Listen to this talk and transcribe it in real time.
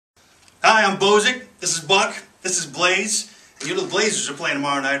Hi, I'm Bozyk. This is Buck. This is Blaze. And you know the Blazers are playing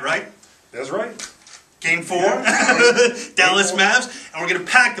tomorrow night, right? That's right. Game 4. Yeah. Dallas Game 4. Mavs. And we're going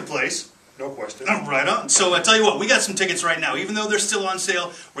to pack the place. No question. Right on. So I tell you what, we got some tickets right now. Even though they're still on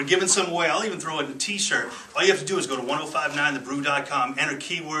sale, we're giving some away. I'll even throw it in a t-shirt. All you have to do is go to 1059thebrew.com, enter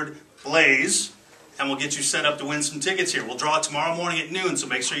keyword Blaze, and we'll get you set up to win some tickets here. We'll draw it tomorrow morning at noon, so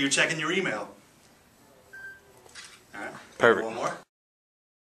make sure you're checking your email. All right. Perfect. One more.